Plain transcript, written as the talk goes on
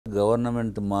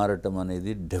Government మారటం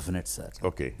అనేది definite sir.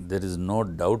 Okay, there is no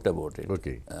doubt about it.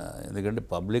 Okay, ఎందుకంటే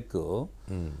public,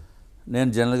 నేను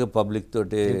జనరల్గా పబ్లిక్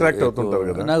తోటి ఇంటరాక్ట్ అవుతుంటారు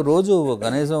కదా. నాకు రోజు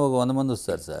కనీసం ఒక 100 మంది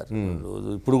వస్తారు సార్ రోజు.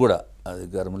 ఇప్పుడు కూడా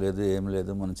అధికారం లేదు, ఏం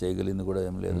లేదు, మనం చేయగలిగింది కూడా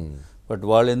ఏం లేదు. బట్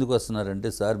వాళ్ళు ఎందుకు వస్తున్నారంటే,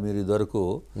 సార్ మీరు ఇదివరకు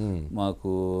మాకు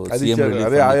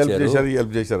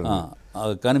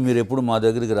కానీ మీరు ఎప్పుడు మా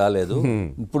దగ్గరికి రాలేదు,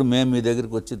 ఇప్పుడు మేము మీ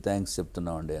దగ్గరికి వచ్చి థ్యాంక్స్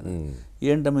చెప్తున్నామండి అని.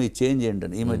 ఏంటమ్మా ఈ చేంజ్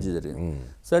ఏంటని ఈ మధ్య జరిగింది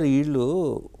సార్. వీళ్ళు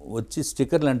వచ్చి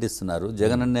స్టిక్కర్లు అంటిస్తున్నారు,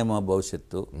 జగనన్నే మా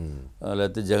భవిష్యత్తు,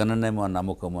 లేకపోతే జగనన్నే మా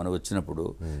నమ్మకం అని వచ్చినప్పుడు,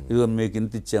 ఇదిగో మీకు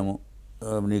ఇంత ఇచ్చాము,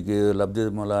 నీకు లబ్ధి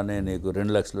మూలానే నీకు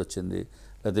 2 లక్షలు వచ్చింది,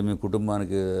 లేకపోతే మీ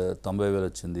కుటుంబానికి 90,000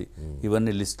 వచ్చింది,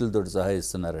 ఇవన్నీ లిస్టులతో సహా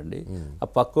ఇస్తున్నారండి. ఆ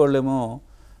పక్క వాళ్ళేమో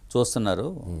చూస్తున్నారు,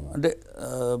 అంటే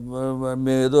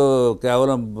మేము ఏదో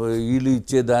కేవలం వీళ్ళు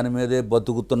ఇచ్చే దాని మీదే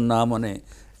బతుకుతున్నామనే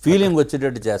ఫీలింగ్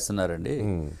వచ్చేటట్టు చేస్తున్నారండి.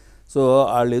 సో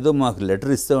వాళ్ళు ఏదో మాకు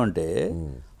లెటర్ ఇస్తామంటే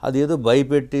అది ఏదో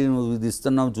భయపెట్టి నువ్వు ఇది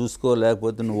ఇస్తున్నావు చూసుకో,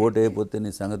 లేకపోతే నువ్వు ఓటు అయిపోతే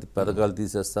నీ సంగతి పథకాలు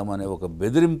తీసేస్తామనే ఒక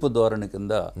బెదిరింపు ధోరణి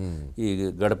కింద ఈ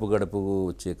గడప గడపకు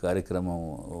వచ్చే కార్యక్రమం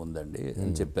ఉందండి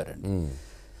అని చెప్పారండి.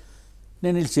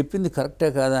 నేను వీళ్ళు చెప్పింది కరెక్టే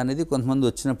కాదా అనేది కొంతమంది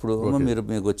వచ్చినప్పుడు,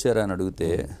 మీకు వచ్చారా అని అడిగితే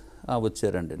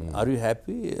వచ్చారండి. ఆర్ యూ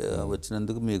హ్యాపీ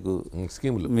వచ్చినందుకు,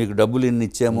 మీకు డబ్బులు ఇన్ని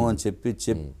ఇచ్చాము అని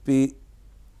చెప్పి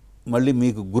మళ్ళీ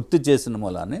మీకు గుర్తు చేసిన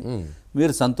మూలానే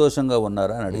మీరు సంతోషంగా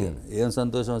ఉన్నారా అని అడిగాను. ఏం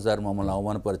సంతోషం సార్, మమ్మల్ని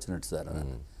అవమానపరిచినట్టు సార్ అని.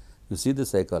 యు సీ ద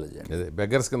సైకాలజీ అండి.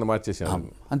 బెగ్గర్స్ కింద మార్చేసాం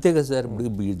అంతే కదా సార్.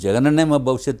 ఇప్పుడు జగనన్నే మా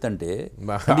భవిష్యత్తు అంటే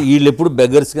వీళ్ళు ఎప్పుడు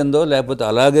బెగ్గర్స్ కిందో లేకపోతే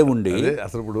అలాగే ఉండి,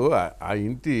 అసలు ఇప్పుడు ఆ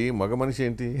ఇంటి మగ మనిషి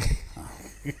ఏంటి,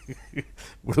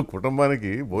 ఇప్పుడు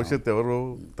కుటుంబానికి భవిష్యత్తు ఎవరు,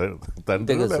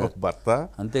 తండ్రి, భర్త,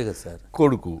 అంతే కదా సార్,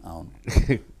 కొడుకు,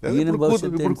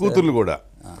 ఇప్పుడు కూతుర్లు కూడా.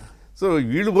 సో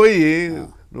వీళ్ళు పోయి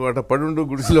నువ్వు అట్లా పడుండు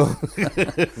గుడిసెలో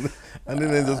అని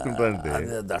నేను చూసుకుంటా అంటే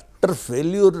utter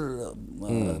failure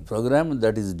programme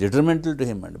that is డిటర్మెంటల్ to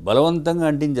him అండి. బలవంతంగా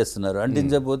అంటించేస్తున్నారు.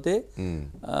 అంటించకపోతే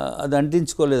అది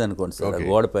అంటించుకోలేదు అనుకోండి సార్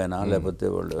గోడ పైన, లేకపోతే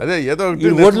వాళ్ళు అదే ఏదో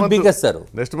ఓట్లు పీకేస్తారు,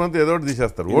 నెక్స్ట్ మంత్ ఏదో ఒకటి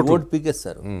తీసేస్తారు, ఓటు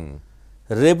పీకేస్తారు.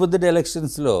 రేపొద్దుట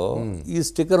ఎలక్షన్స్లో ఈ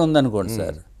స్టిక్కర్ ఉందనుకోండి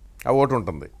సార్, ఆ ఓటు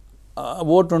ఉంటుంది,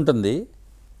 ఓటు ఉంటుంది,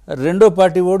 రెండో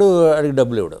పార్టీ ఓడు అడిగి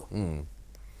డబ్బులు ఇవ్వడం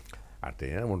అంటే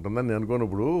ఉంటుందని నేను అనుకోను.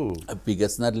 ఇప్పుడు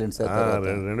పీకేస్తున్నారులేండి సార్.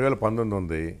 2019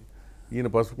 ఉంది, ఈయన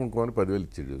పసుపు కుంకుమని 10,000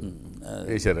 ఇచ్చాడు,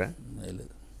 వేసారా?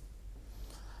 లేదు.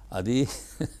 అది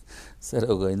సరే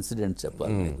ఒక ఇన్సిడెంట్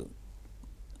చెప్పాలి మీకు.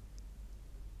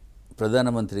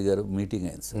 ప్రధానమంత్రి గారు మీటింగ్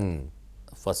అయింది సార్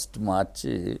 1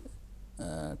 మార్చి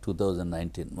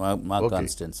 2019 మా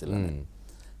కాన్స్టిట్యున్సీలో.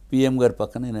 పిఎం గారి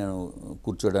పక్కనే నేను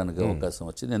కూర్చోడానికి అవకాశం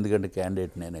వచ్చింది, ఎందుకంటే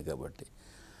క్యాండిడేట్ నేనే కాబట్టి.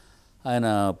 ఆయన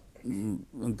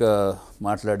ఇంకా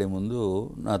మాట్లాడే ముందు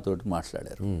నాతోటి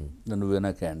మాట్లాడారు,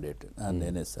 నువ్వేనా క్యాండిడేట్?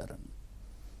 నేనే సార్ అని.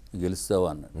 గెలుస్తావా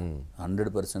అన్నాడు.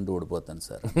 100% ఓడిపోతాను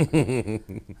సార్.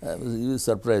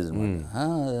 సర్ప్రైజ్ అనమాట.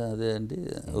 అదే అండి,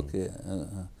 ఓకే,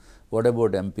 వాట్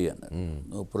అబౌట్ ఎంపీ అన్నారు.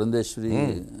 Purandeswari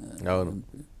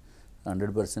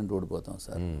 100% ఓడిపోతాం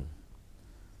sir.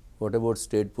 What about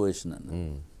state position అన్న,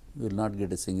 will not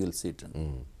get a single seat అన్న.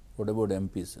 What about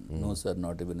MPs? No sir,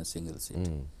 not even a single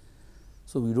seat.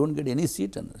 So we don't get any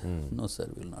seat అన్నారు. No sir,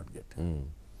 will not get.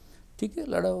 టీకే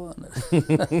లడవా అన్నారు.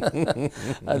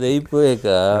 అది అయిపోయాక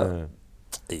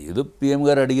ఏదో PM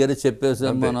గారు అడిగారు,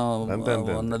 చెప్పేసాం, మనం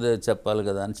ఉన్నదే చెప్పాలి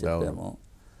కదా అని చెప్పాము.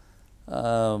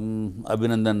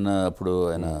 అభినందన్ అప్పుడు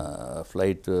ఆయన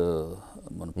ఫ్లైట్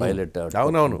మన పైలట్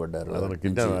పడ్డారు,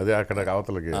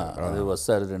 అది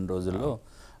వస్తారు 2 రోజుల్లో,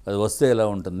 అది వస్తే ఎలా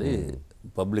ఉంటుంది,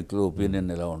 పబ్లిక్లో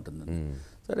ఒపీనియన్ ఎలా ఉంటుంది.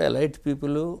 సరే, ఎలైట్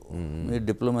పీపుల్, మీ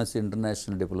డిప్లొమసీ,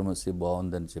 ఇంటర్నేషనల్ డిప్లొమసీ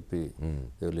బాగుందని చెప్పి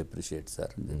దే విల్ అప్రిషియేట్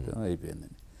సార్ అని చెప్పి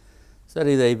అయిపోయిందండి. సరే,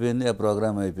 ఇది అయిపోయింది, ఆ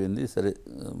ప్రోగ్రామ్ అయిపోయింది. సరే,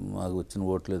 మాకు వచ్చిన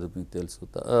ఓట్లు ఏదో మీకు తెలుసు.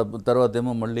 తర్వాత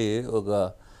ఏమో మళ్ళీ ఒక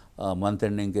మంత్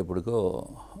ఎండింగ్కి ఎప్పటికో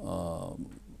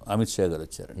అమిత్ షా గారు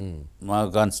వచ్చారు మా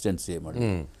కాన్స్టిట్యున్సీ. మళ్ళీ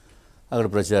అక్కడ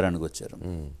ప్రచారానికి వచ్చారు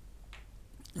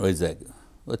వైజాగ్.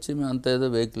 వచ్చి మేము అంతా ఏదో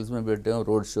వెహికల్స్ మేము పెట్టాము,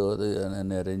 రోడ్ షో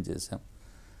అన్నీ అరేంజ్ చేసాం.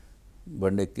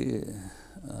 బండెక్కి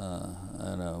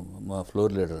ఆయన మా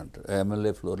ఫ్లోర్ లీడర్ అంటారు,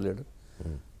 ఎమ్మెల్యే ఫ్లోర్ లీడర్,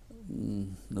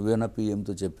 నువ్వేనా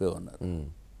పిఎంతో చెప్పావు అన్నారు.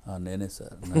 నేనే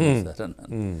సార్, సార్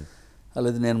అన్నాను.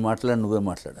 అలాగే నేను మాట్లాడి నువ్వే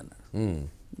మాట్లాడన్నాడు.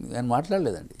 ఆయన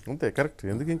మాట్లాడలేదండి. అంతే, కరెక్ట్.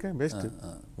 ఎందుకు ఇంకా బెస్ట్,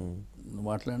 నువ్వు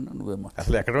మాట్లాడినా నువ్వే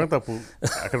అసలు ఎక్కడమే తప్పు.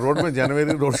 అక్కడ రోడ్ మీద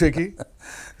జనం రోడ్ షోకి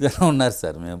జనం ఉన్నారు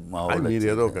సార్. మేము మా వాళ్ళు మీరు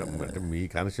ఏదో ఒక అంటే మీ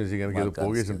కాన్స్టిట్యున్సీ కనుక ఏదో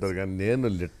పోగేసి ఉంటారు, కానీ నేను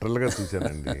లిటరల్గా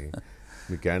చూశానండి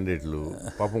మీ క్యాండిడేట్లు.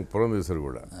 పాపం పురంధేశ్వరి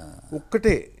కూడా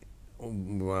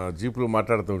జీపులు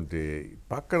మాట్లాడుతుంటే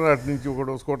పక్కన అటు నుంచి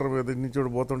ఒకడు స్కూటర్ మీద ఇటు నుంచి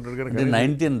ఒకటి పోతుంటాడు అంటే కానీ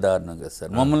 19 దారుణం కదా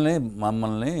సార్.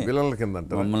 మమ్మల్ని విలన్ల కింద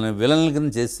అంటారు. మమ్మల్ని విలన్ల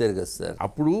కింద చేశారు కదా సార్.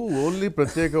 అప్పుడు ఓన్లీ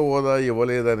ప్రత్యేక హోదా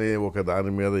ఇవ్వలేదనే ఒక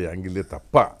దాని మీద యాంగిలే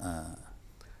తప్ప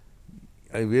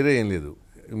అది వేరే ఏం లేదు.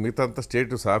 మిగతా అంతా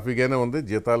స్టేట్ సాఫీగానే ఉంది,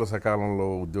 జీతాలు సకాలంలో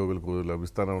ఉద్యోగులకు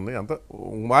లభిస్తూనే ఉన్నాయి, అంత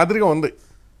మాదిరిగా ఉంది.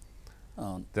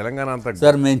 తెలంగాణ అంతా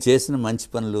సార్ మేము చేసిన మంచి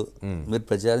పనులు మీరు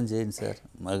ప్రచారం చేయండి సార్,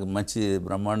 మాకు మంచి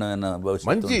బ్రహ్మాండమైన భవిష్యత్తు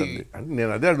మంచి ఉంటుంది. అంటే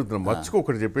నేను అదే అడుగుతున్నాను. మచ్చుకు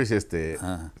ఒకటి చెప్పేసేస్తే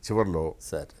చివరిలో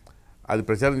సార్ అది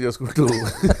ప్రచారం చేసుకుంటూ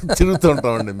తిరుగుతూ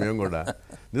ఉంటామండి మేము కూడా.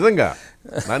 నిజంగా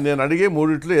నేను అడిగే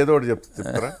మూడిట్లో ఏదో ఒకటి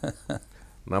చెప్తారా?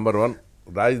 నంబర్ 1,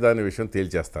 రాజధాని విషయం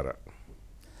తేల్చేస్తారా?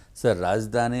 సార్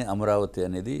రాజధాని అమరావతి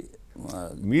అనేది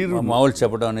మీరు మామూలు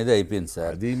చెప్పడం అనేది అయిపోయింది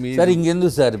సార్. సార్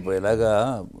ఇంకెందుకు సార్ ఇప్పుడు ఇలాగా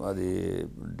అది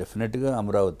డెఫినెట్గా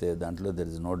అమరావతి, దాంట్లో there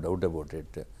is no doubt about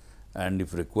it. And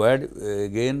if required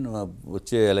again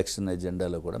వచ్చే ఎలక్షన్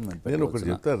ఎజెండాలో కూడా నేను ఒకటి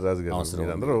చెప్తాను రాజు గారు,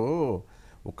 మీరు అందరూ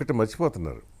ఒక్కటి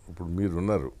మర్చిపోతున్నారు. ఇప్పుడు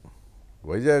మీరున్నారు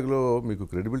వైజాగ్లో, మీకు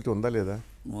క్రెడిబిలిటీ ఉందా లేదా?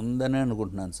 ఉందనే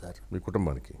అనుకుంటున్నాను సార్. మీ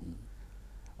కుటుంబానికి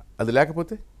అది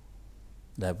లేకపోతే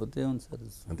ఏముంది సార్?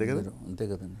 అంతే కదా, అంతే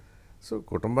కదండి. సో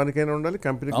కుటుంబానికైనా ఉండాలి,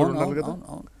 కంపెనీకి కూడా ఉండాలి కదా.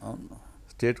 అవును.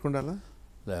 స్టేట్కి ఉండాలా?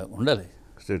 ఉండాలి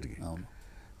స్టేట్కి. అవును.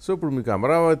 సో ఇప్పుడు మీకు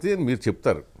అమరావతి అని మీరు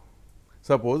చెప్తారు.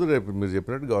 సపోజ్ రేపు మీరు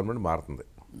చెప్పినట్టు గవర్నమెంట్ మారుతుంది,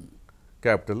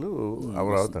 క్యాపిటల్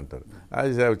అమరావతి అంటారు.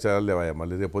 అది చాలేవా,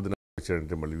 మళ్ళీ రేపు పొద్దున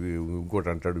వచ్చాడంటే మళ్ళీ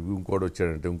ఇంకోటి అంటాడు, ఇంకోటి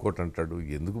వచ్చాడంటే ఇంకోటి అంటాడు,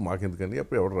 ఎందుకు మాకెందుకని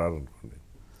అప్పుడు ఎవరు రారనుకోండి,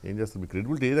 ఏం చేస్తారు? మీ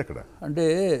క్రెడిబిలిటీ ఏది అక్కడ? అంటే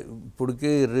ఇప్పటికే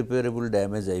ఇర్రిపేరబుల్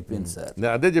డ్యామేజ్ అయిపోయింది సార్.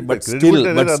 అదే but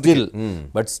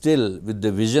still with the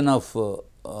vision of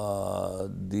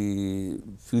the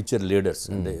future leaders,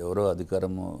 అంటే ఎవరో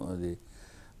అధికారము, అది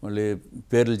మళ్ళీ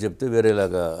పేర్లు చెప్తే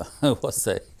వేరేలాగా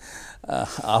వస్తాయి.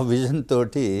 ఆ విజన్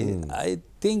తోటి I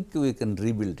think we can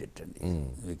rebuild it అండి.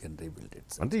 We can rebuild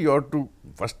it. అంటే you have to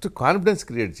first confidence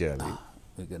create చేయాలి.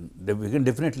 we can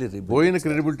definitely పోయిన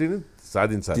క్రెడిబిలిటీని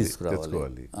సాధించాలి,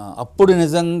 తెచ్చుకోవాలి. అప్పుడు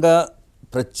నిజంగా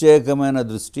ప్రత్యేకమైన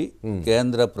దృష్టి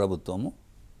కేంద్ర ప్రభుత్వము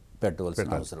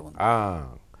పెట్టవలసిన అవసరం ఉంది.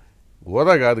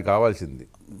 హోదా కాదు కావాల్సింది,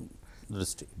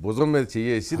 దృష్టి భుజం మీద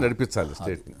చేసి నడిపించాలి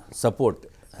స్టేట్ని. Support,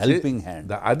 helping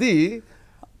hand. అది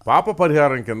పాప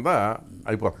పరిహారం కింద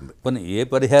అయిపోతుంది. కొన్ని ఏ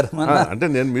పరిహారం అంటే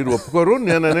మీరు ఒప్పుకోరు,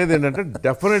 నేను అనేది ఏంటంటే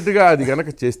డెఫినెట్గా అది కనుక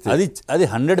చేస్తే అది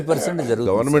 100% జరుగుతుంది.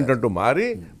 గవర్నమెంట్ అంటూ మారి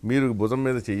మీరు భుజం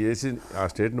మీద చేసి ఆ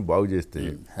స్టేట్ని బాగు చేస్తే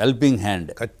హెల్పింగ్ హ్యాండ్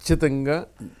ఖచ్చితంగా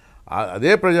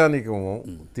అదే ప్రజానీకం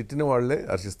తిట్టిన వాళ్ళే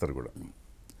హర్షిస్తారు కూడా.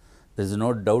 There is no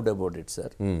doubt about it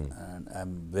sir. And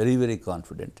I'm very very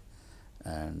confident.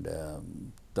 And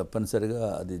తప్పనిసరిగా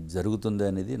అది జరుగుతుంది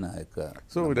అనేది నా యొక్క.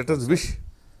 So let us wish.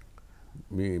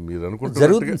 మీరు అనుకుంటున్నారు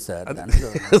జరుగుతుంది సార్,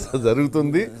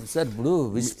 జరుగుతుంది సార్. ఇప్పుడు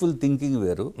విష్ఫుల్ థింకింగ్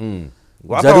వేరు,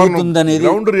 జరుగుతుంది అనేది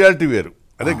గ్రౌండ్ రియాలిటీ వేరు.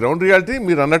 అదే గ్రౌండ్ రియాలిటీ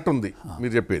మీరు అన్నట్టుంది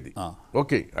మీరు చెప్పేది.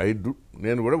 ఓకే,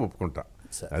 నేను కూడా ఒప్పుకుంటా.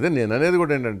 అదే నేను అనేది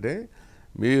కూడా ఏంటంటే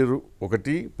మీరు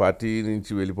ఒకటి పార్టీ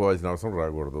నుంచి వెళ్ళిపోవాల్సిన అవసరం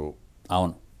రాకూడదు.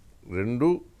 అవును. 2,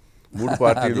 3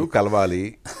 పార్టీలు కలవాలి.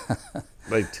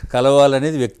 రైట్,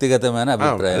 కలవాలనేది వ్యక్తిగతమైన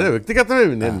అభిప్రాయం. వ్యక్తిగతమే.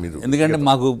 నేను మీరు ఎందుకంటే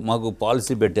మాకు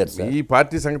పాలసీ పెట్టారు సార్. ఈ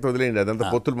పార్టీ సంగతి వదిలేయండి, అదంతా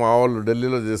పొత్తులు మా వాళ్ళు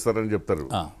ఢిల్లీలో చేస్తారని చెప్తారు.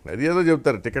 అది ఏదో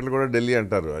చెప్తారు, టికెట్లు కూడా ఢిల్లీ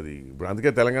అంటారు. అది ఇప్పుడు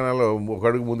అందుకే తెలంగాణలో 1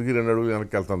 అడుగు ముందుకి 2 అడుగులు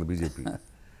వెనక్కి వెళ్తుంది బీజేపీ.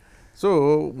 సో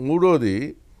మూడోది,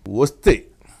 వస్తే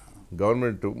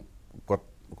గవర్నమెంట్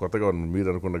కొత్త గవర్నమెంట్ మీరు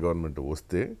అనుకున్న గవర్నమెంట్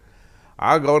వస్తే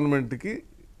ఆ గవర్నమెంట్కి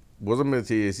భుజం మీద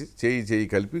చేయి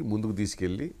కలిపి ముందుకు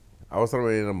తీసుకెళ్ళి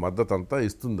అవసరమైన మద్దతు అంతా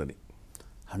ఇస్తుందని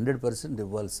 100%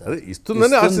 ఇవ్వాలి సార్. అదే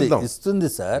ఇస్తుందని ఆశిద్దాం. ఇస్తుంది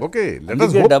సార్. ఓకే,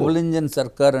 డబుల్ ఇంజన్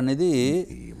సర్కార్ అనేది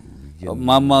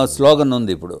మా స్లోగన్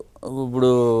ఉంది. ఇప్పుడు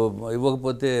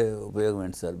ఇవ్వకపోతే ఉపయోగం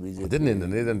ఏంటి సార్? బీజేపీ నేను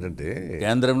అనేది ఏంటంటే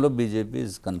కేంద్రంలో బీజేపీ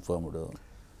ఇస్ కన్ఫర్మ్డ్.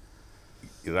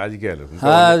 రాజకీయాలు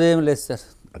అదేం లేదు సార్.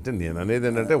 అంటే నేను అనేది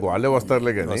ఏంటంటే వాళ్ళే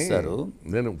వస్తారులే కానీ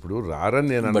నేను ఇప్పుడు రారని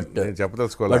నేను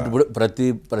చెప్పదలుచుకోవాలి. బట్ ఇప్పుడు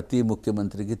ప్రతి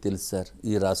ముఖ్యమంత్రికి తెలుసు సార్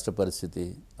ఈ రాష్ట్ర పరిస్థితి.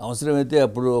 అవసరమైతే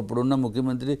అప్పుడున్న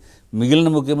ముఖ్యమంత్రి మిగిలిన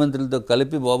ముఖ్యమంత్రులతో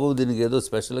కలిపి, బాబు దీనికి ఏదో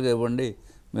స్పెషల్గా ఇవ్వండి,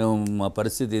 మేము మా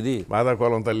పరిస్థితి ఇది,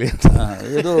 మాదాకోలం తల్లి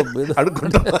ఏదో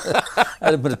అడుగుకుంటాం.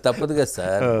 అది మరి తప్పదు కదా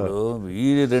సార్. ఈ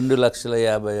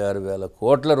 2,56,000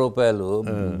 కోట్ల రూపాయలు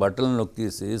బట్టలు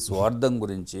నొక్కేసి స్వార్థం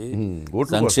గురించి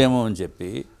సంక్షేమం అని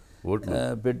చెప్పి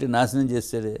పెట్టి నాశనం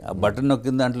చేసేది. ఆ బటన్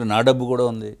నొక్కిన దాంట్లో నా డబ్బు కూడా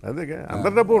ఉంది.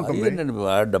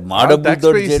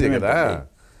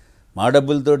 మా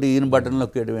డబ్బులతోటి ఈయన బటన్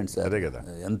నొక్కేయడం ఏంటి సార్?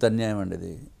 ఎంత అన్యాయం అండి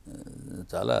ఇది,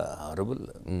 చాలా హారబుల్.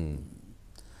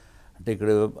 అంటే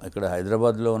ఇక్కడ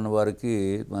హైదరాబాద్లో ఉన్న వారికి,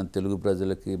 మన తెలుగు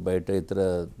ప్రజలకి, బయట ఇతర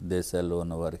దేశాల్లో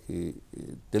ఉన్న వారికి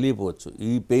తెలియపోవచ్చు,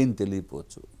 ఈ పెయిన్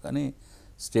తెలియపోవచ్చు. కానీ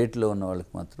స్టేట్లో ఉన్న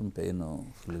వాళ్ళకి మాత్రం పెయిన్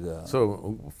ఫుల్గా. సో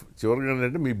చివరిగా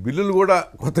ఏంటంటే మీ బిల్లులు కూడా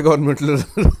కొత్త గవర్నమెంట్లో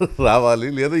రావాలి,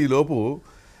 లేదా ఈ లోపు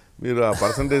మీరు ఆ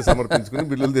పర్సంటేజ్ సమర్పించుకుని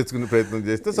బిల్లులు తెచ్చుకునే ప్రయత్నం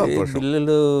చేస్తే సంతోషం.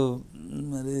 బిల్లులు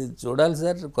మరి చూడాలి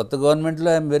సార్, కొత్త గవర్నమెంట్లో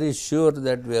ఐఎమ్ వెరీ ష్యూర్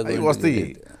దట్ వస్తాయి.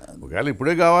 ఒకవేళ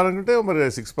ఇప్పుడే కావాలనుకుంటే మరి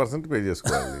 6% పే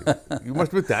చేసుకోవాలి. You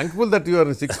must be thankful that you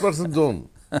are 6% zone.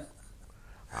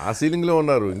 ఆ సీలింగ్లో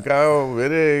ఉన్నారు, ఇంకా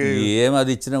వేరే ఏం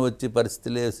అది ఇచ్చినా వచ్చే పరిస్థితి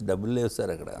లేదు, డబ్బులు లేవు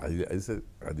సార్ అక్కడ.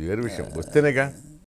 అది వేరే విషయం, వస్తేనేగా.